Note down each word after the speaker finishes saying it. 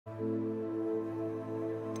Does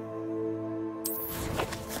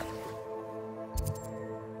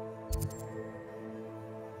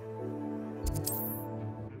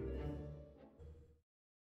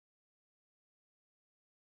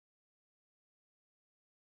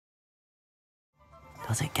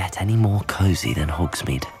it get any more cozy than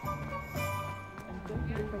Hogsmeade?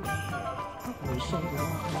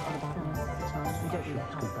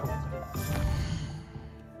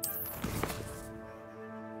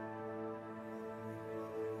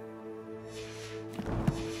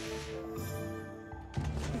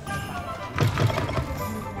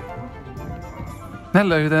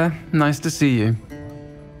 Hello there, nice to see you.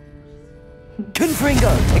 Confringo,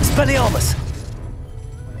 Expelliarmus!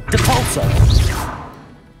 Depulso!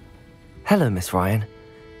 Hello, Miss Ryan.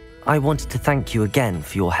 I wanted to thank you again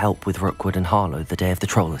for your help with Rookwood and Harlow the day of the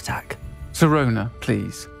troll attack. Sirona,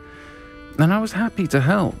 please. And I was happy to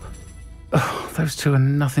help. Oh, those two are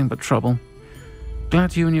nothing but trouble.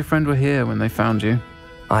 Glad you and your friend were here when they found you.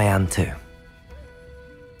 I am too.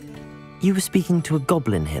 You were speaking to a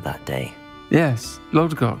goblin here that day. Yes,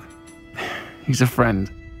 Urtkot. He's a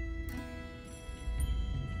friend.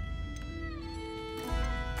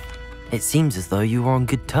 It seems as though you were on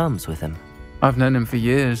good terms with him. I've known him for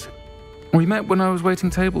years. We met when I was waiting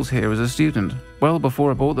tables here as a student, well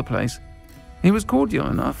before I bought the place. He was cordial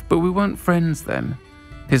enough, but we weren't friends then.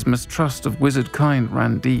 His mistrust of wizard kind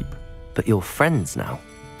ran deep. But you're friends now?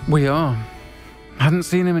 We are. Hadn't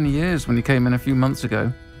seen him in years when he came in a few months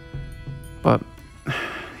ago. But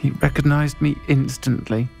he recognized me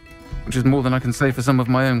instantly, which is more than I can say for some of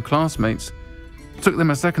my own classmates. Took them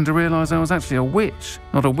a second to realize I was actually a witch,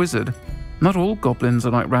 not a wizard. Not all goblins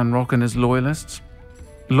are like Ranrock and his loyalists.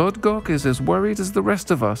 Urtkot is as worried as the rest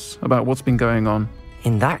of us about what's been going on.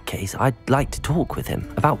 In that case, I'd like to talk with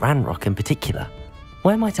him, about Ranrock in particular.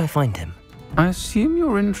 Where might I find him? I assume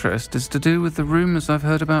your interest is to do with the rumors I've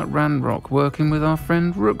heard about Ranrock working with our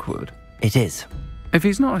friend Rookwood. It is. If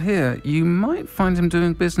he's not here, you might find him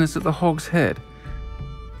doing business at the Hog's Head.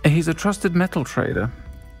 He's a trusted metal trader.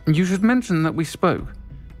 You should mention that we spoke.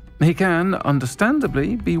 He can,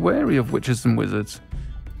 understandably, be wary of witches and wizards,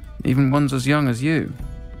 even ones as young as you.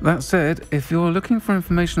 That said, if you're looking for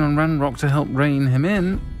information on Ranrock to help rein him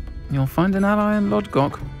in, you'll find an ally in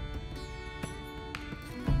Urtkot.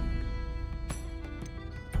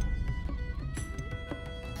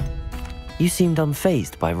 You seemed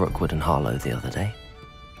unfazed by Rookwood and Harlow the other day.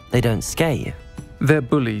 They don't scare you? They're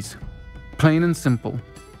bullies. Plain and simple.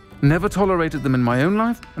 Never tolerated them in my own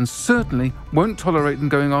life, and certainly won't tolerate them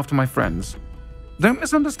going after my friends. Don't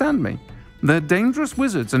misunderstand me. They're dangerous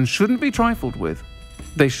wizards and shouldn't be trifled with.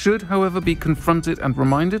 They should, however, be confronted and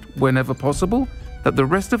reminded, whenever possible, that the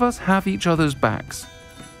rest of us have each other's backs.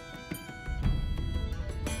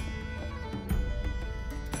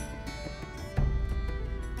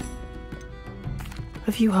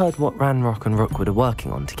 Have you heard what Ranrock and Rookwood are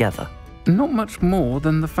working on together? Not much more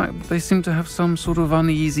than the fact that they seem to have some sort of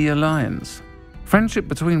uneasy alliance. Friendship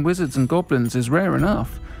between wizards and goblins is rare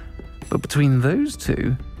enough, but between those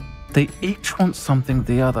two, they each want something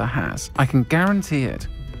the other has. I can guarantee it.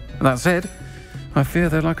 That said, I fear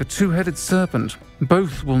they're like a two-headed serpent.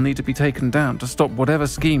 Both will need to be taken down to stop whatever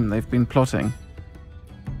scheme they've been plotting.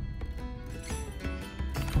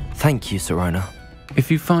 Thank you, Sirona.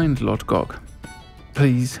 If you find Urtkot,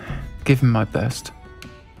 please give him my best.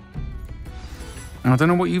 I don't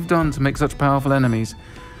know what you've done to make such powerful enemies,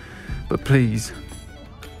 but please,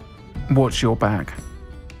 watch your back.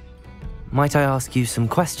 Might I ask you some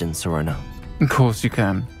questions, Sirona? Of course you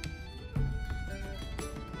can.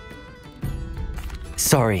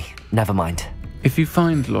 Sorry, never mind. If you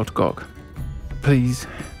find Urtkot, please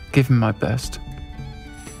give him my best.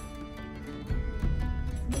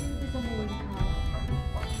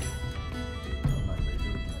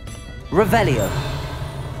 Revelio.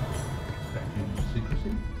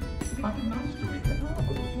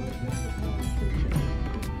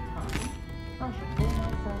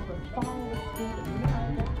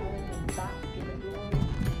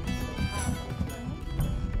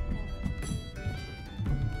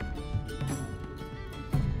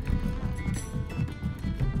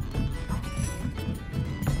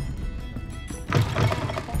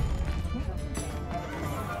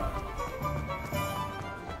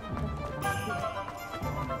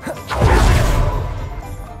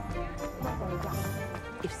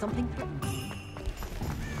 If something threatens you.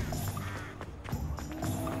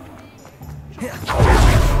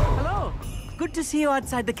 Hello! Good to see you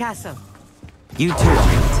outside the castle. You too,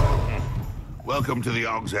 Hogsmeade. Welcome to the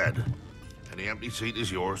Hog's Head. Any empty seat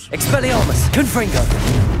is yours. Expelliarmus! Confringo!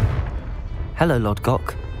 Hello,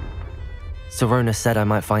 Urtkot. Sirona said I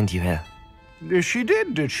might find you here. She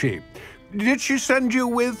did she? Did she send you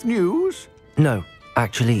with news? No,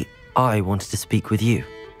 actually, I wanted to speak with you.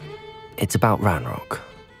 It's about Ranrock.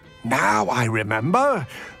 Now I remember.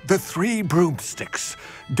 The Three Broomsticks.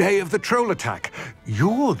 Day of the troll attack.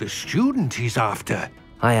 You're the student he's after.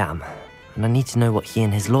 I am, and I need to know what he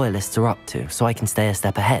and his loyalists are up to so I can stay a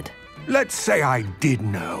step ahead. Let's say I did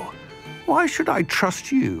know. Why should I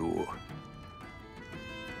trust you?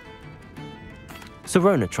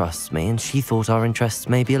 Sirona trusts me, and she thought our interests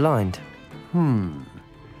may be aligned.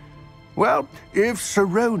 Well, if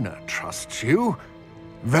Sirona trusts you,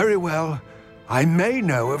 very well. I may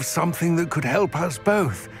know of something that could help us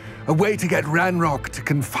both. A way to get Ranrock to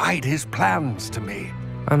confide his plans to me.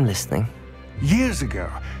 I'm listening. Years ago,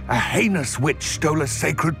 a heinous witch stole a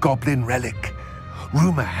sacred goblin relic.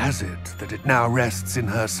 Rumor has it that it now rests in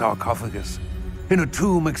her sarcophagus, in a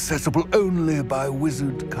tomb accessible only by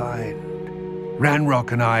wizard kind.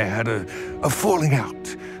 Ranrock and I had a falling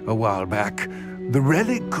out a while back. The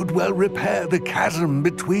relic could well repair the chasm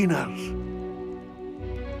between us.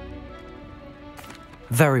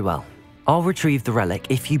 Very well. I'll retrieve the relic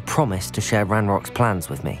if you promise to share Ranrock's plans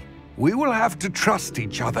with me. We will have to trust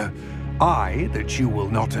each other. I, that you will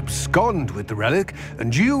not abscond with the relic,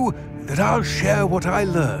 and you, that I'll share what I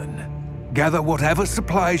learn. Gather whatever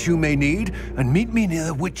supplies you may need, and meet me near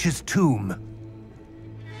the witch's tomb.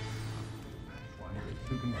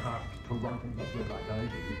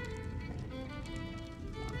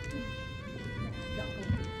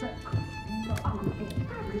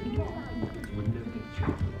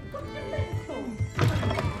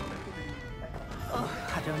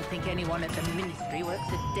 I don't think anyone at the Ministry works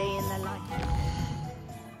a day in their life.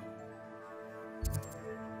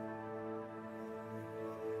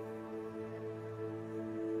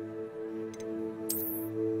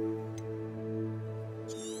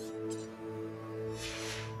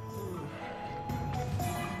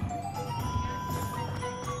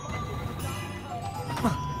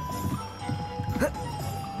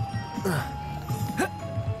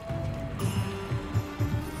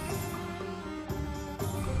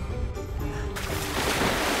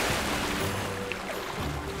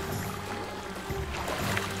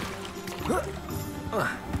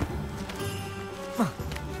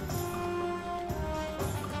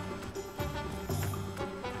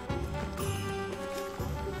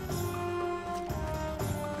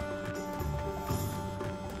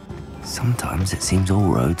 Sometimes it seems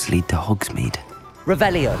all roads lead to Hogsmeade.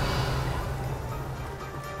 Revelio!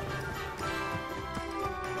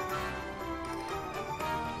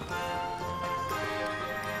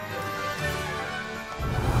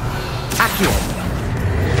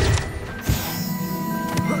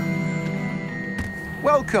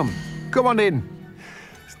 Welcome. Come on in.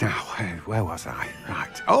 Now, where was I?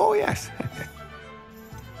 Right. Oh, yes.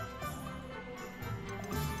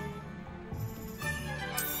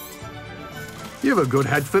 You've a good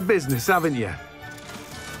head for business, haven't you?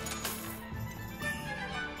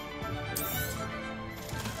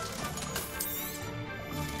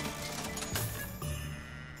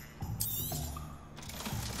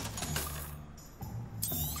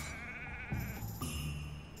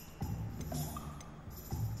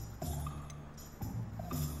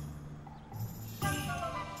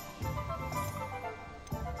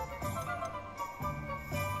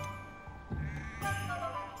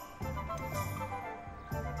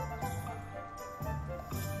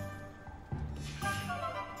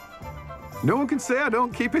 No one can say I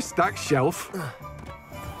don't keep a stacked shelf.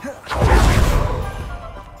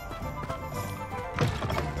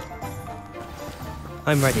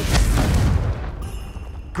 I'm ready.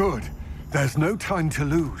 Good. There's no time to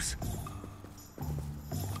lose.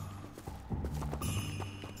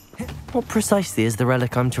 What precisely is the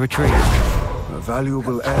relic I'm to retrieve? A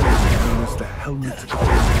valuable heirloom known as the helmet of the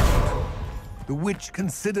Urtkot. The witch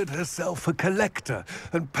considered herself a collector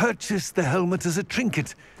and purchased the helmet as a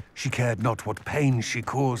trinket. She cared not what pain she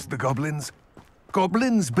caused the goblins.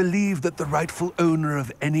 Goblins believe that the rightful owner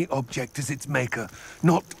of any object is its maker,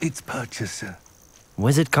 not its purchaser.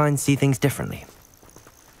 Wizard kind see things differently.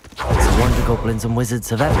 It's a wonder goblins and wizards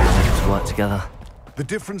have ever been able to work together. The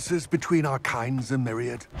differences between our kinds are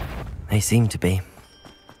myriad. They seem to be.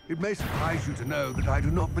 It may surprise you to know that I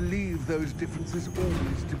do not believe those differences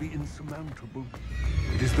always to be insurmountable.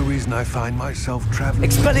 It is the reason I find myself traveling...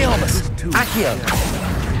 Expelliarmus! Accio!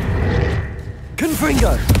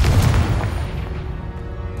 Confringo!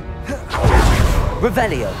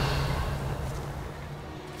 Revelio!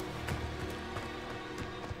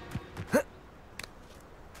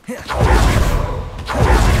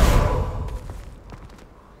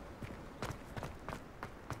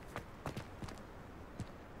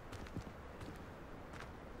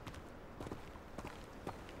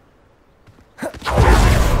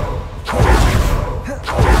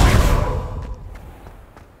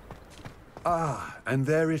 Ah, and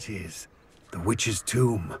there it is. The witch's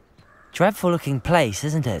tomb. Dreadful looking place,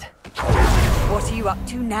 isn't it? What are you up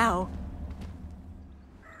to now?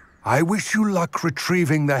 I wish you luck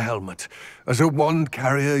retrieving the helmet. As a wand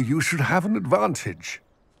carrier, you should have an advantage.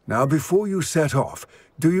 Now, before you set off,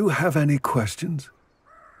 do you have any questions?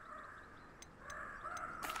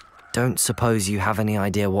 Don't suppose you have any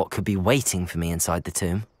idea what could be waiting for me inside the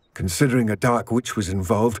tomb? Considering a dark witch was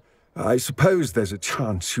involved, I suppose there's a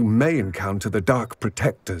chance you may encounter the Dark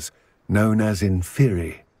Protectors, known as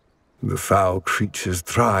Inferi. The foul creatures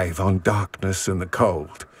thrive on darkness and the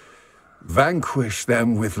cold. Vanquish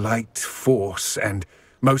them with light, force, and,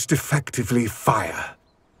 most effectively, fire.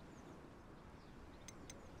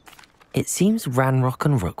 It seems Ranrock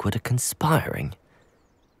and Rookwood are conspiring.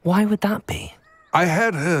 Why would that be? I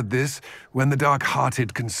had heard this. When the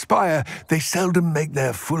dark-hearted conspire, they seldom make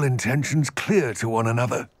their full intentions clear to one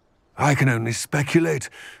another. I can only speculate,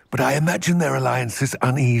 but I imagine their alliance is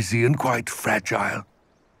uneasy and quite fragile.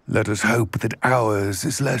 Let us hope that ours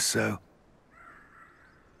is less so.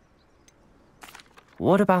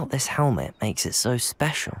 What about this helmet makes it so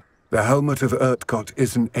special? The helmet of Urtkot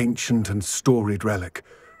is an ancient and storied relic,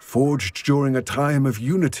 forged during a time of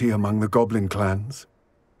unity among the goblin clans.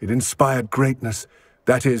 It inspired greatness,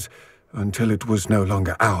 that is, until it was no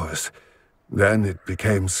longer ours. Then it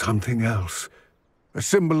became something else. A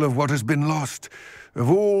symbol of what has been lost, of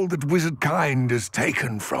all that wizard kind has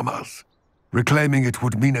taken from us. Reclaiming it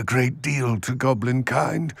would mean a great deal to goblin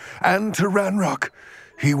kind, and to Ranrock.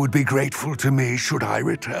 He would be grateful to me should I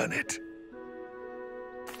return it.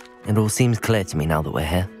 It all seems clear to me now that we're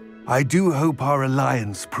here. I do hope our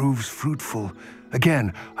alliance proves fruitful.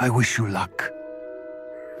 Again, I wish you luck.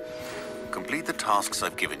 Complete the tasks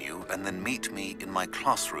I've given you, and then meet me in my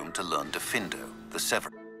classroom to learn Diffindo, the Sever.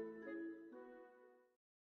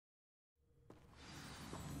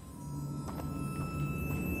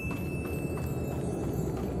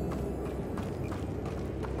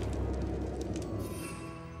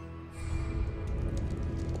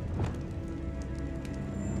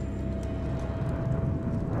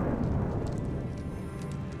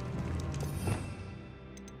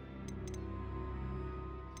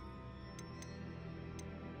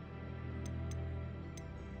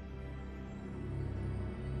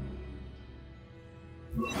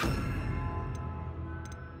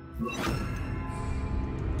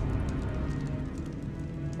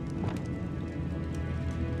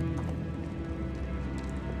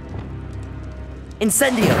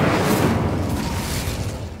 Incendio!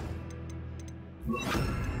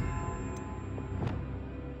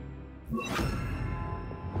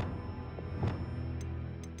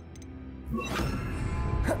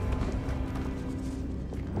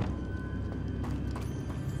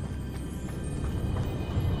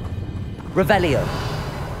 Revelio.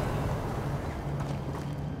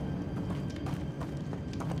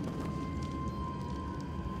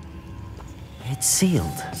 It's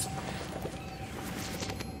sealed.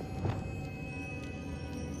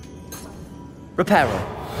 Reparo.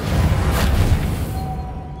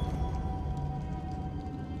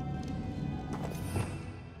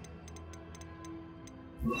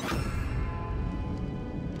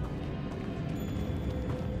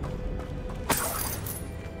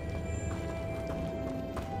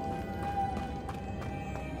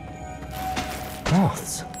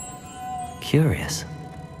 Moths. Curious.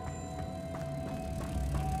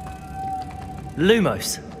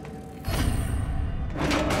 Lumos.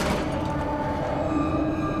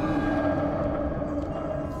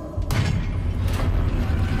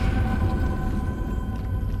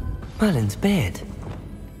 Merlin's beard.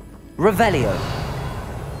 Revelio.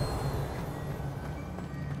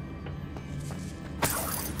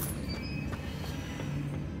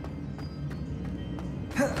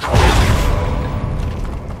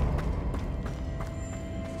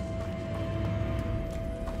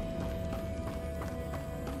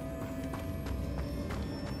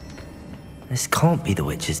 This can't be the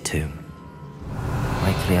witch's tomb.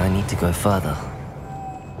 Likely I need to go further.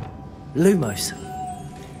 Lumos.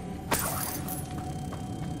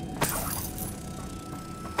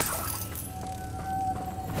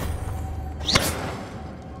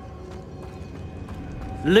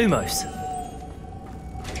 Lumos.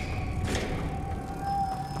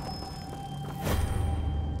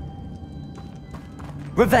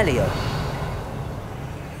 Revelio.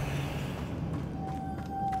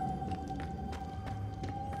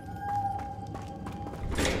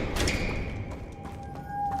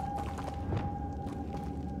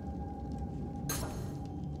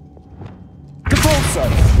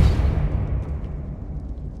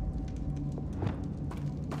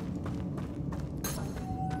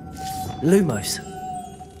 Lumos.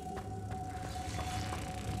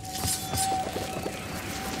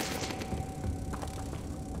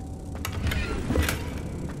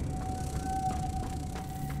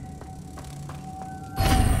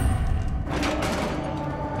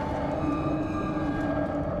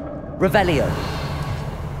 Revelio.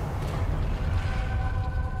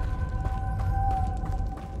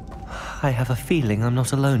 I have a feeling I'm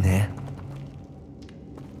not alone here.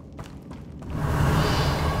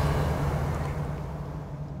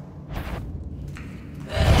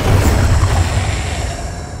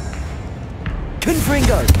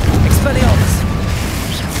 Confringo! Expelliarmus!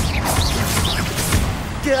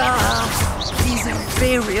 Gah! These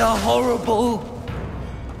inferior horrible!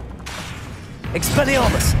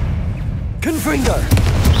 Expelliarmus! Confringo!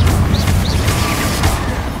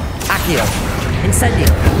 Accio! Incendio!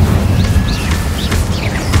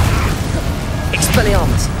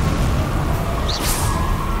 Expelliarmus!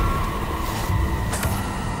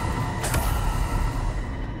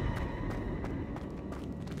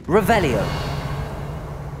 Revelio!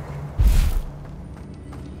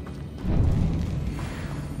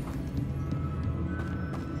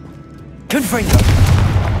 Confringo!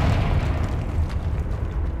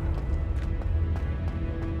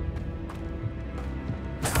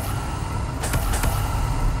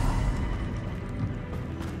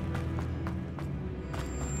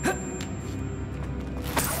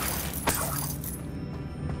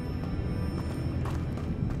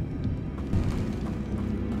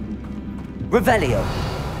 Revelio.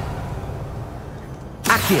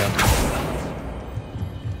 Accio.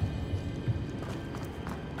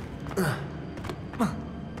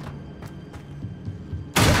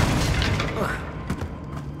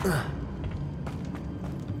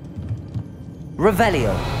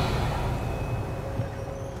 Revelio.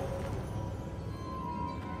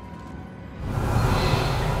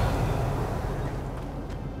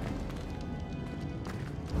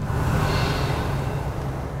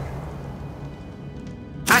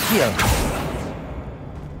 Accio.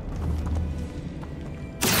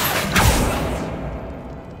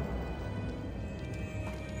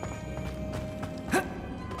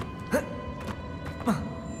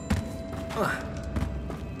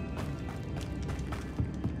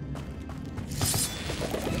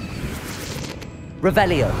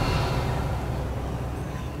 Revelio.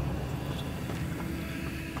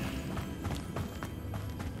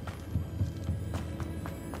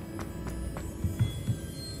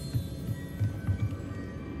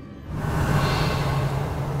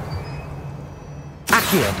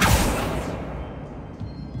 Accio.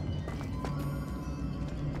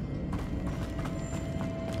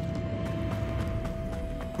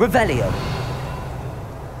 Revelio.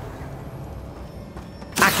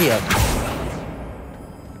 Accio.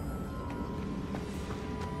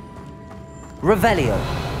 Revelio.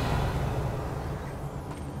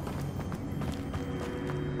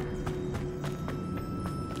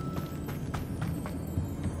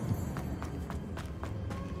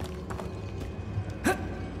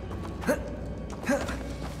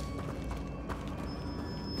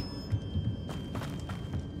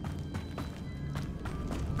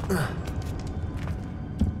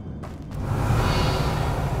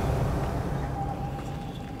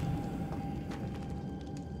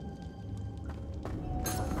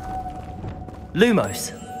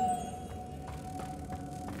 Lumos.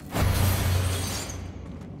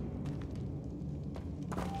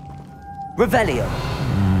 Revelio.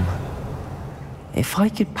 If I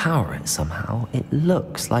could power it somehow, it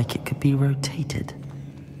looks like it could be rotated.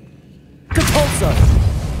 Compulsor!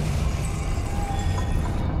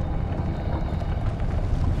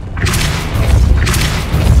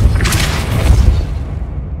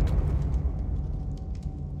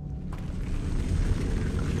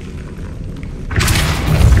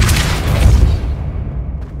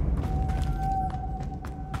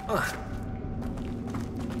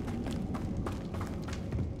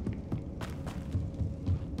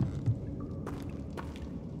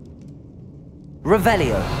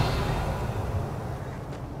 Revelio.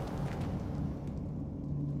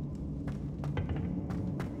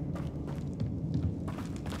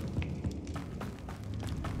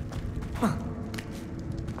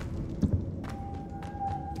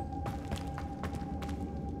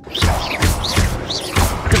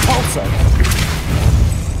 Depulso.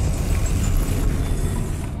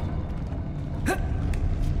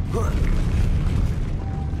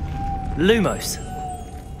 Lumos.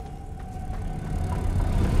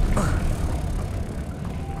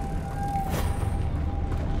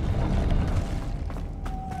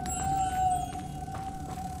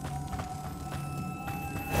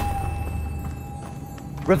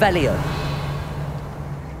 Revelio.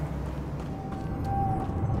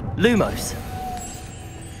 Lumos.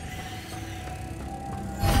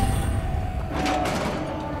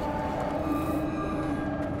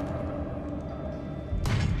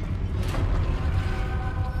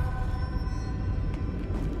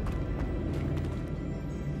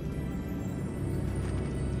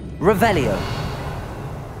 Revelio.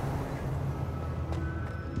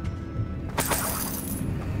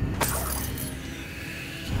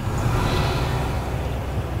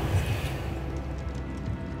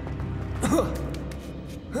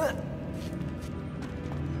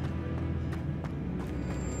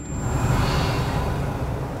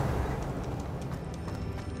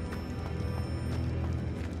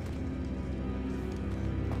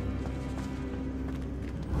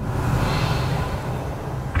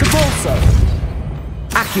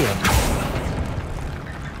 Accio.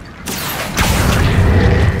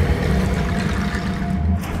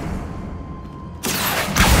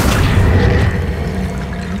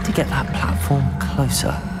 I need to get that platform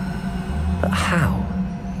closer. But how?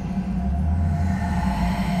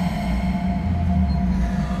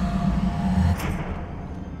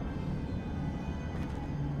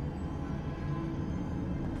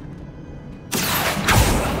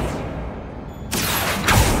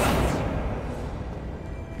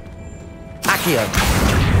 Accio.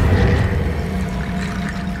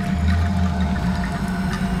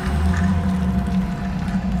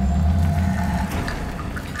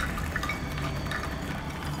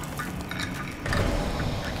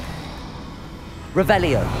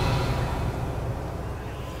 Revelio.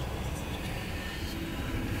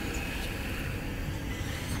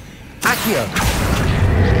 Accio.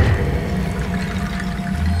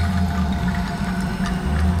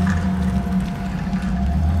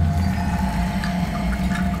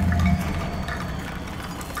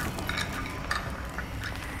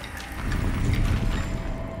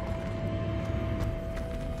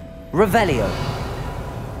 Revelio.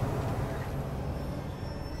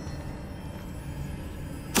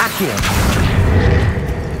 Accio.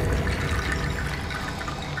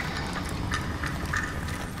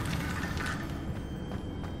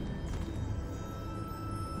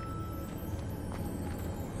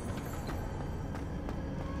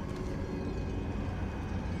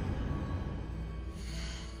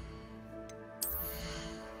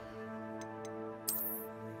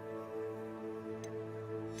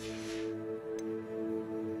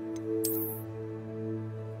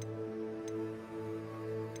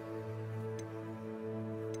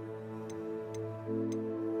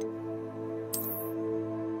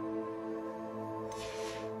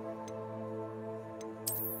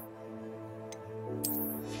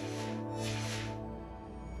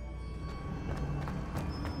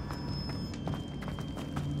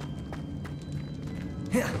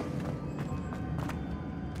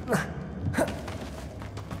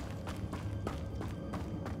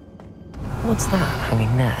 What's that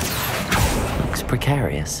hanging there? Looks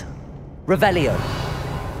precarious. Revelio.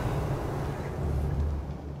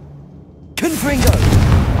 Confringo.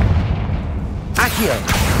 Accio.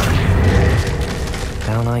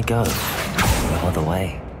 Down I go. No other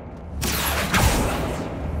way.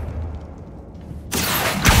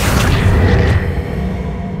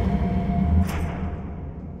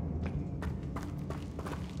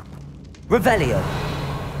 Revelio.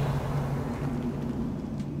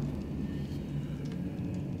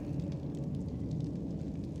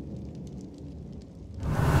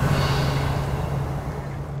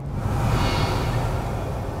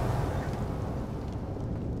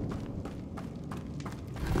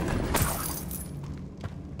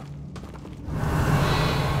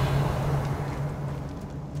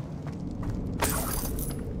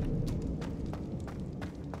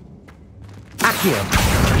 Accio.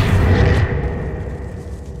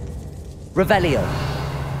 Revelio.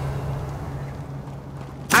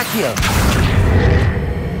 Accio.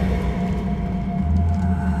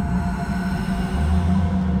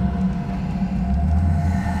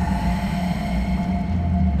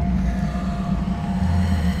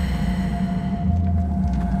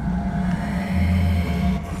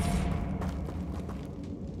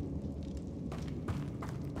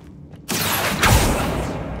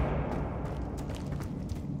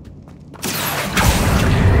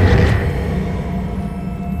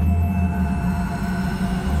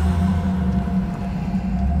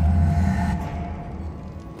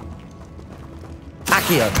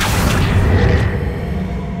 Accio.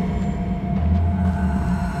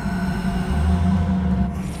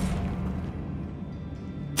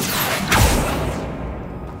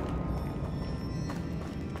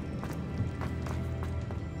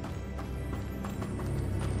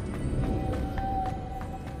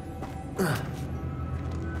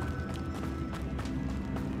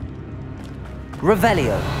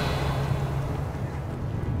 Revelio.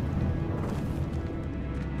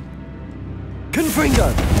 Confringo.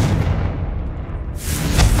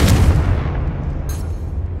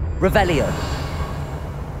 Revelio.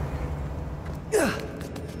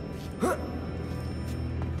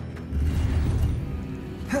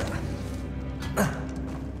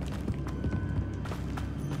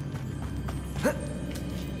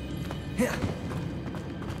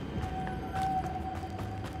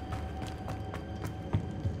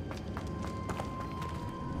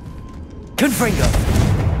 Confringo.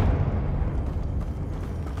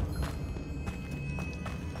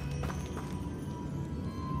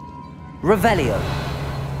 Revelio.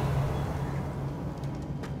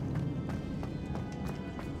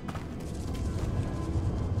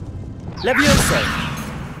 Levioso.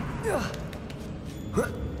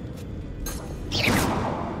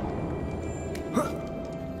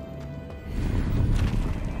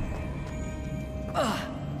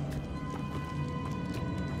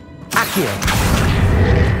 Accio.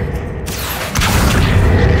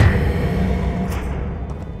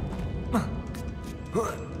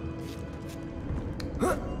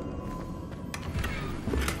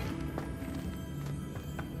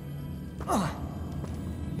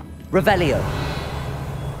 Revelio.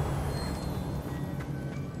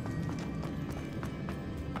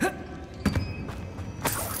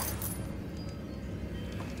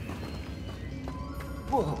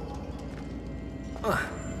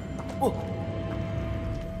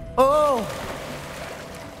 Oh!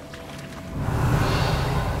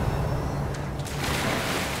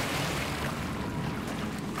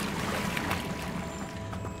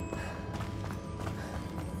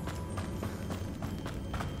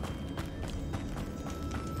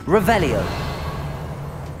 Revelio.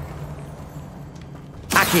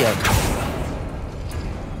 Accio.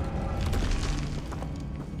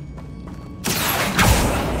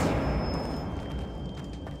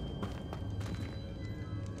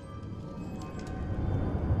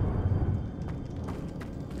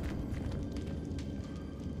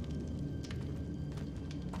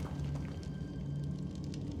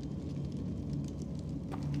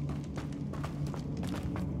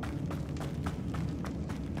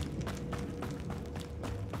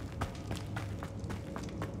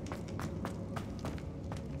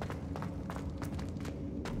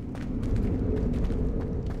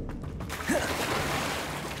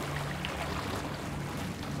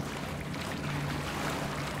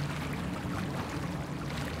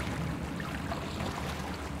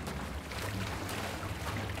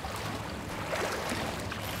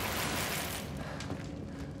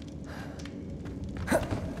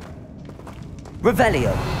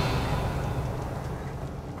 Revelio.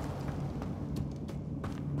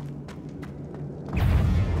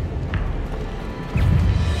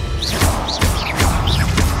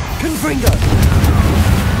 Confringo.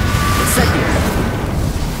 Incendio.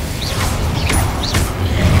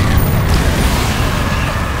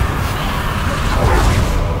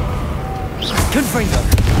 Confringo.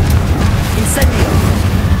 Incendio.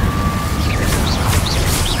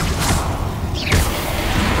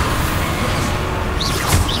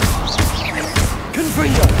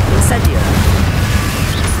 Confringo. Incendio.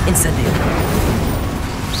 Incendio.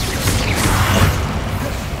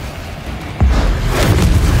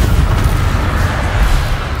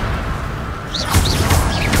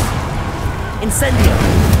 Incendio.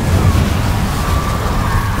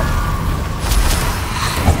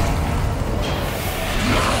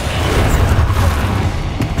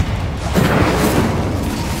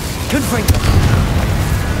 Confringo.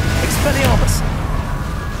 Expelliarmus.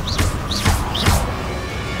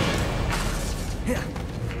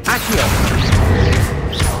 Accio.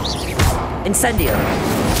 Incendio.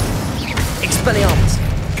 Expelliarmus.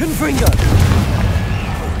 Confringo.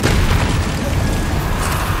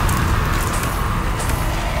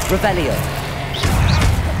 Revelio.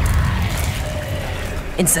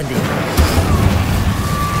 Incendio.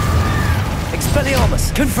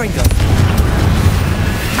 Expelliarmus. Confringo.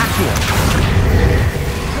 Accio.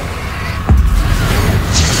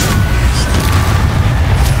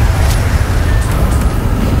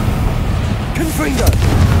 Confringo.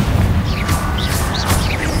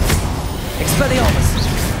 Expelliarmus.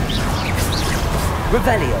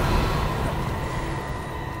 Revelio.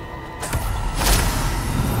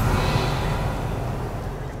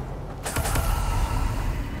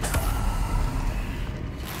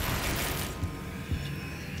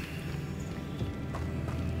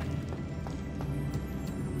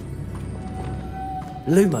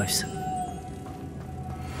 Lumos.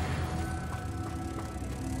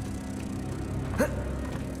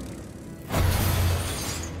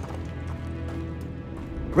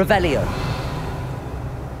 Revelio.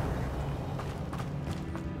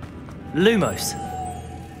 Lumos.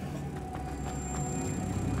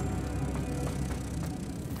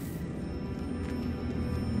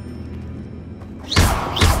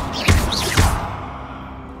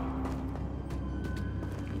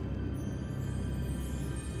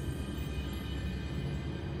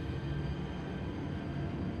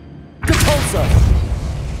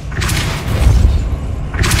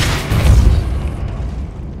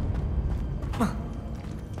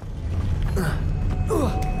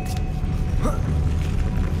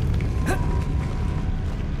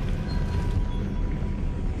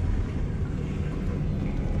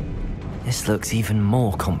 This looks even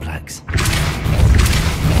more complex.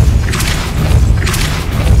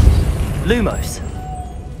 Lumos.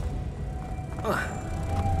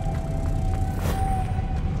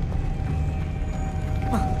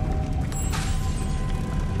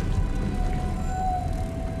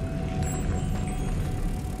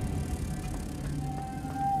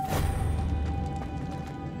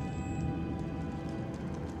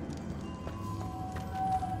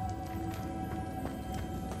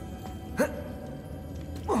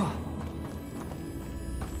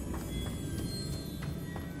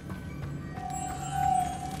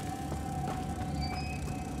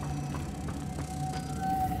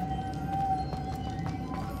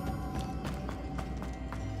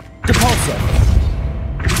 Depulso.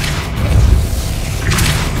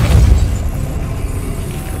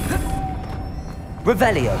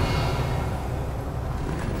 Revelio.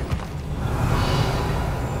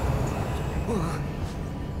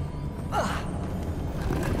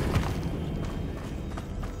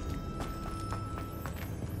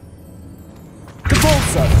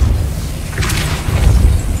 Depulso.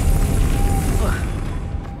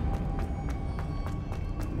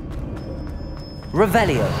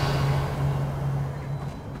 Revelio.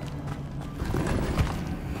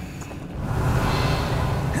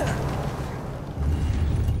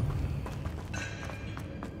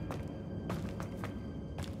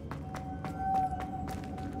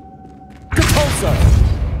 Depulso.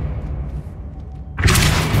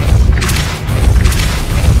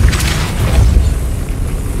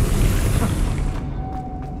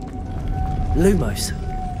 Lumos.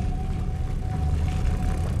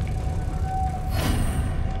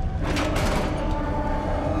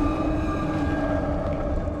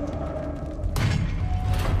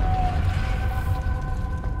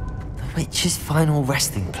 Witch's final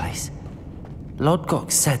resting place.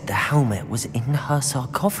 Lodgok said the helmet was in her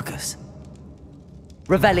sarcophagus.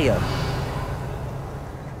 Revelio.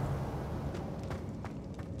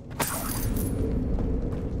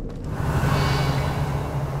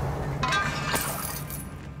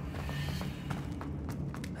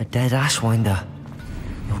 A dead Ashwinder.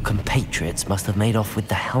 Your compatriots must have made off with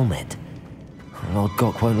the helmet.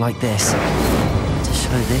 Lodgok won't like this. To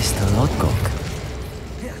show this to Lodgok.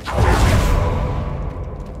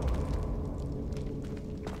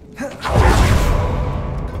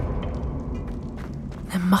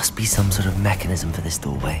 There must be some sort of mechanism for this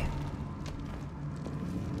doorway.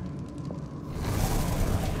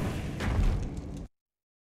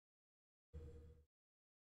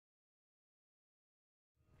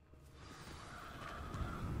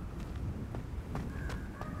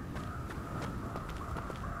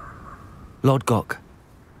 Lodgok,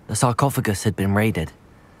 the sarcophagus had been raided.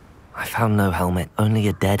 I found no helmet, only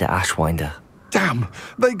a dead Ashwinder. Damn!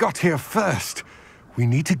 They got here first! We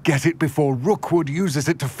need to get it before Rookwood uses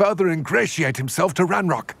it to further ingratiate himself to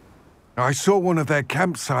Ranrock. I saw one of their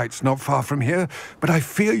campsites not far from here, but I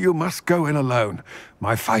fear you must go in alone.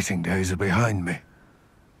 My fighting days are behind me.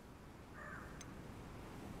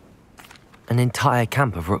 An entire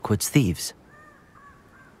camp of Rookwood's thieves.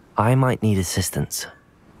 I might need assistance.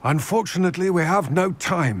 Unfortunately, we have no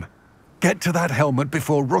time. Get to that helmet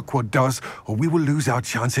before Rookwood does, or we will lose our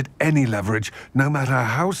chance at any leverage, no matter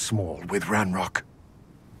how small, with Ranrock.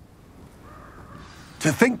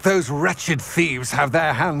 To think those wretched thieves have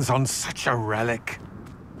their hands on such a relic.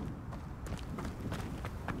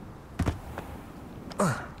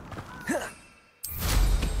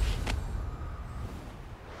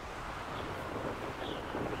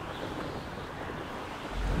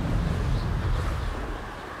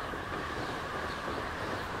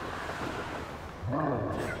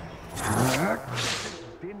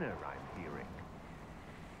 Dinner, I'm hearing.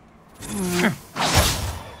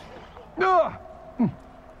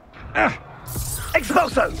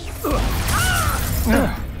 Expulso!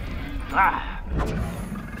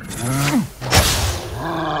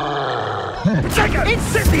 Take it!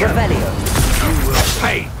 Incendio! Revelio. You will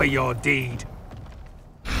pay for your deed.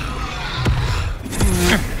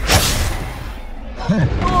 You've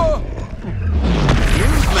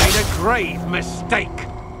made a grave mistake.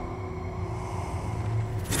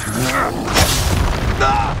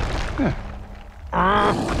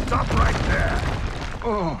 Stop right there.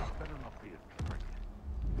 Better not be a trick.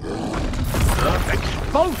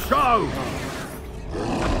 Expulso!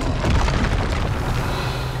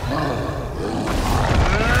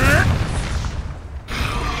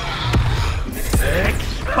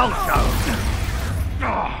 Expulso!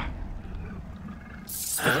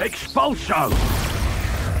 Expulso!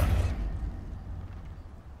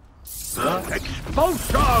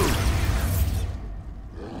 Expulso!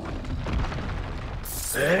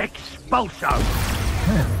 Expulso!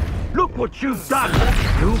 Look what you've done!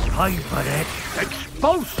 You pay for it!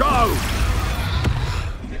 Expulso!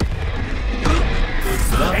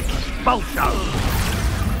 Expulso!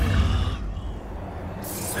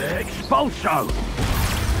 Expulso!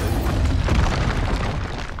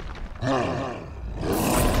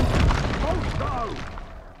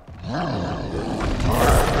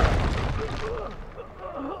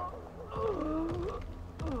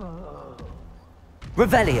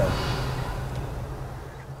 Revelio.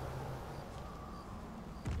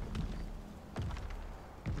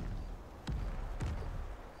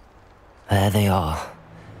 There they are,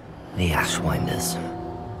 the Ashwinders.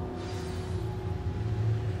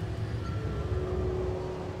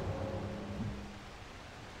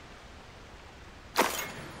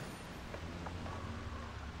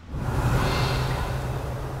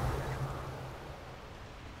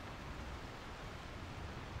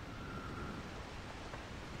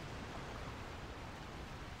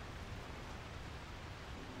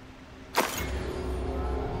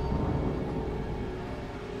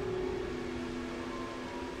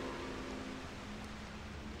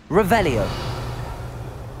 Revelio.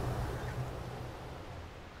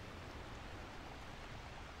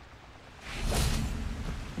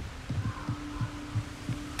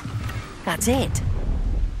 That's it.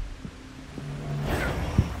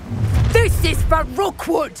 This is for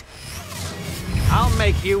Rookwood! I'll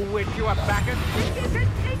make you wish you were back at...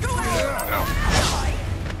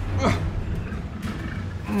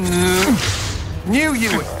 Knew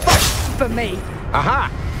you would fight For me!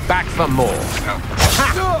 Aha! Back for more.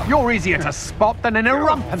 Ha! You're easier to spot than an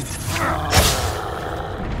irrumpent.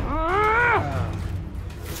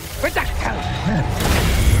 Reducto!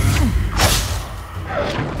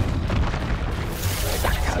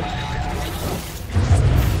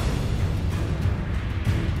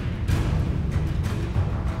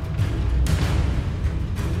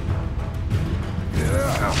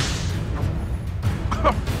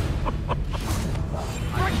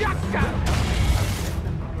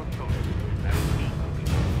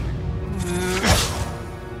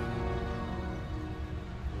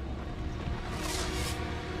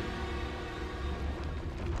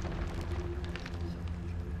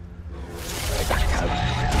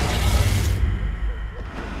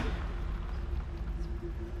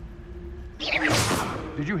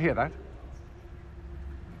 Did you hear that?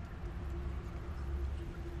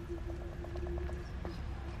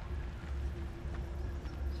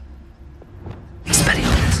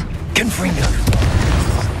 Expelliarmus. Confringo.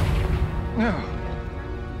 No.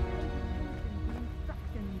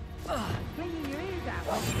 Clean your ears out.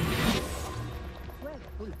 Well,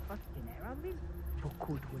 full of fucking air, I mean.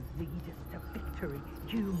 Rookwood will lead us to victory.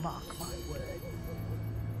 You mark my words.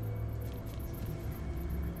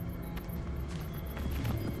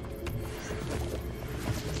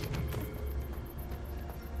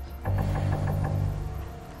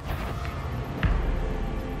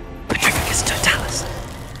 Petrificus totalis.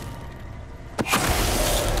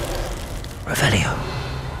 Revelio.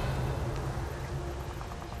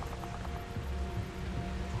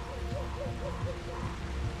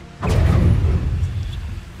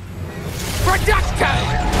 Reducto!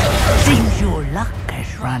 Seems your luck has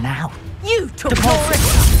run out. You took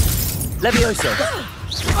Levioso.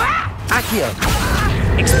 Accio.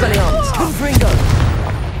 Expelliarmus. Confringo.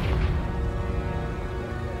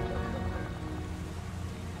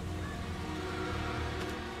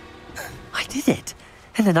 I did it.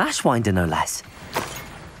 And an Ashwinder, no less.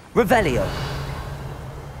 Revelio.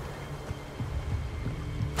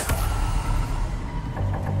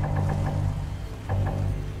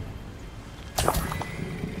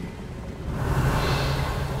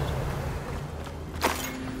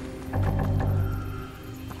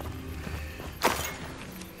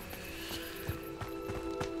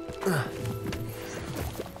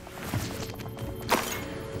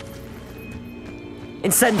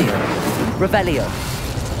 Incendio. Revelio.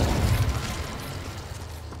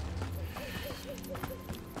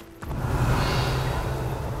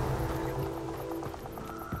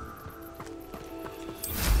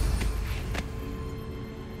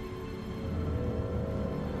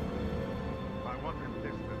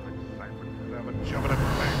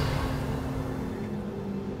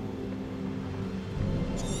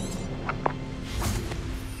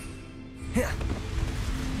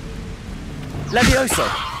 Levioso!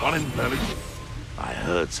 One in belly. I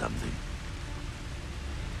heard something.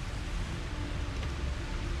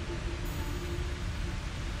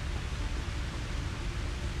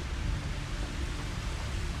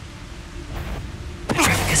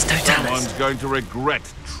 Patricus Totalis! Someone's going to regret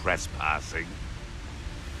trespassing.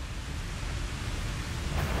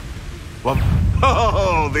 Well,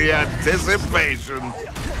 oh, the anticipation!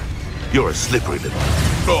 You're a slippery little...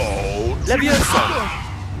 Oh! Levioso!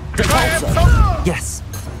 Repulsor! Yes.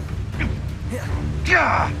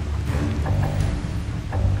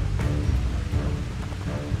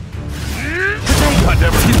 I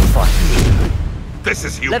never... This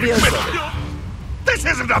is human. Levioso! This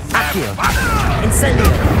isn't a fair Accio! fight! Incendio!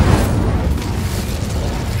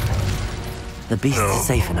 The beast is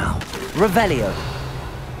safer now. Revelio!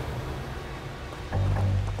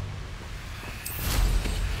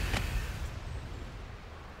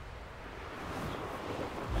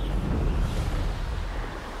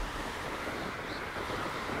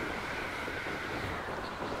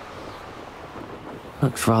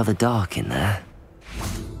 Looks rather dark in there.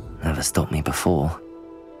 Never stopped me before.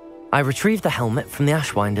 I retrieved the helmet from the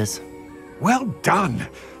Ashwinders. Well done.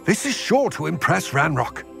 This is sure to impress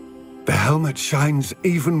Ranrock. The helmet shines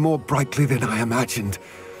even more brightly than I imagined.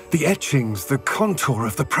 The etchings, the contour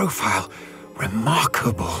of the profile,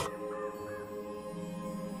 remarkable.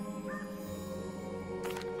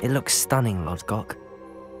 It looks stunning, Lodgok.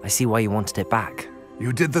 I see why you wanted it back.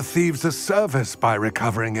 You did the thieves a service by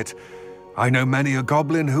recovering it. I know many a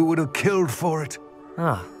goblin who would have killed for it.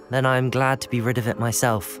 Ah, then I am glad to be rid of it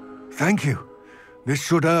myself. Thank you. This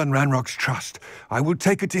should earn Ranrock's trust. I will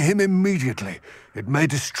take it to him immediately. It may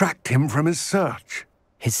distract him from his search.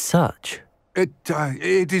 His search?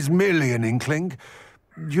 It is merely an inkling.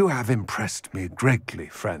 You have impressed me greatly,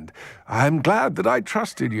 friend. I am glad that I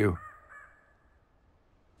trusted you.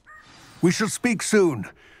 We shall speak soon.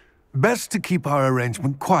 Best to keep our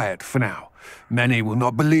arrangement quiet for now. Many will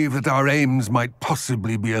not believe that our aims might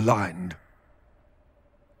possibly be aligned.